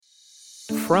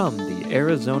From the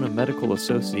Arizona Medical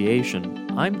Association,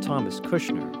 I'm Thomas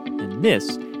Kushner, and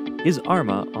this is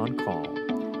ARMA on Call.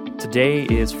 Today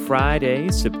is Friday,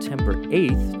 September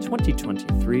 8th,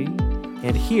 2023,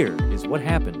 and here is what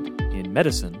happened in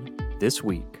medicine this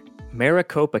week.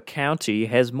 Maricopa County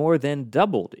has more than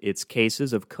doubled its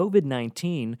cases of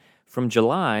COVID-19 from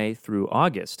July through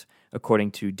August,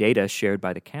 according to data shared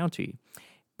by the county.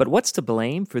 But what's to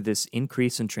blame for this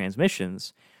increase in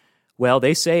transmissions? Well,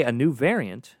 they say a new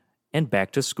variant and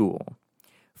back to school.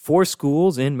 4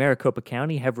 schools in Maricopa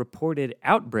County have reported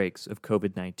outbreaks of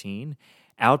COVID-19,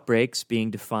 outbreaks being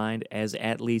defined as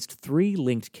at least 3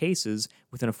 linked cases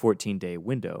within a 14-day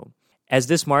window. As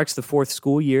this marks the 4th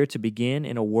school year to begin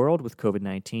in a world with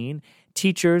COVID-19,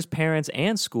 teachers, parents,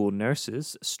 and school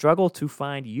nurses struggle to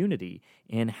find unity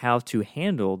in how to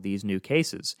handle these new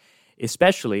cases,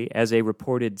 especially as a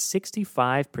reported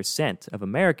 65% of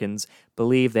Americans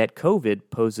believe that COVID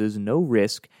poses no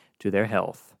risk to their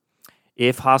health.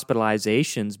 If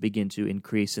hospitalizations begin to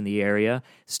increase in the area,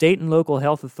 state and local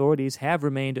health authorities have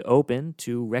remained open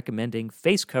to recommending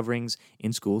face coverings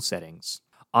in school settings.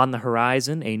 On the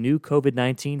horizon, a new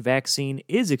COVID-19 vaccine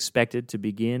is expected to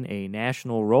begin a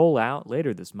national rollout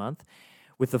later this month,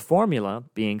 with the formula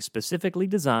being specifically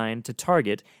designed to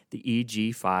target the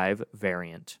EG5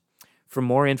 variant. For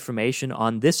more information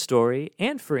on this story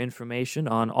and for information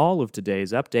on all of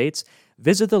today's updates,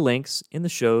 visit the links in the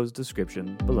show's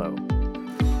description below.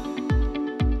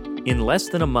 In less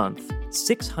than a month,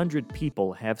 600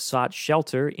 people have sought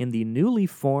shelter in the newly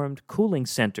formed cooling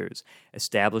centers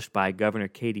established by Governor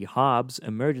Katie Hobbs'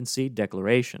 emergency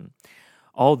declaration.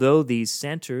 Although these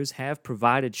centers have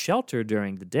provided shelter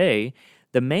during the day,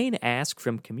 the main ask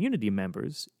from community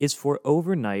members is for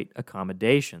overnight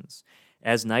accommodations.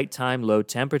 As nighttime low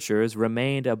temperatures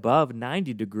remained above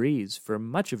 90 degrees for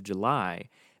much of July,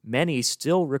 many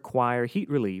still require heat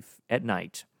relief at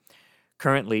night.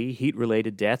 Currently,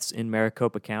 heat-related deaths in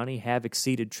Maricopa County have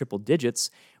exceeded triple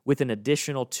digits, with an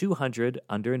additional 200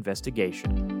 under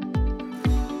investigation.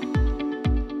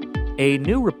 A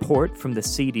new report from the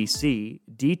CDC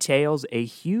details a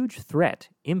huge threat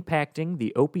impacting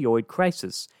the opioid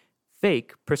crisis: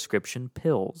 fake prescription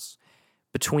pills.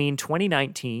 Between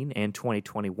 2019 and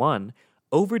 2021,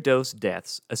 overdose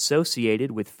deaths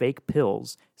associated with fake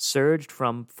pills surged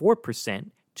from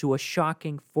 4% to a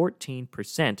shocking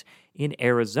 14% in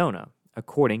Arizona,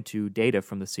 according to data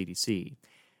from the CDC.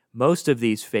 Most of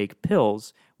these fake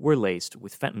pills were laced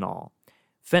with fentanyl.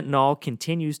 Fentanyl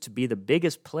continues to be the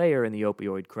biggest player in the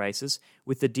opioid crisis,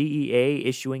 with the DEA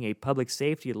issuing a public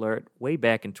safety alert way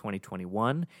back in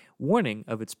 2021, warning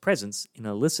of its presence in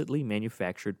illicitly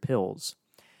manufactured pills.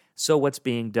 So what's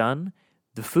being done?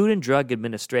 The Food and Drug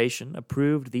Administration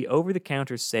approved the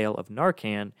over-the-counter sale of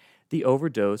Narcan, the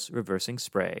overdose reversing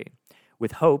spray,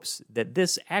 with hopes that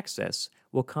this access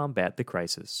will combat the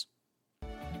crisis.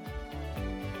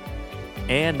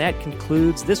 And that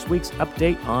concludes this week's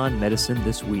update on Medicine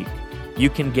This Week. You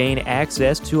can gain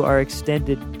access to our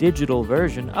extended digital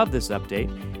version of this update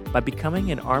by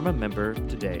becoming an ARMA member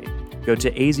today. Go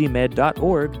to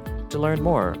azmed.org to learn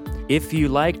more. If you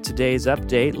like today's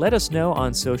update, let us know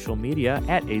on social media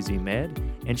at AZMed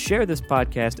and share this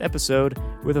podcast episode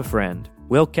with a friend.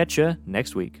 We'll catch you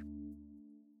next week.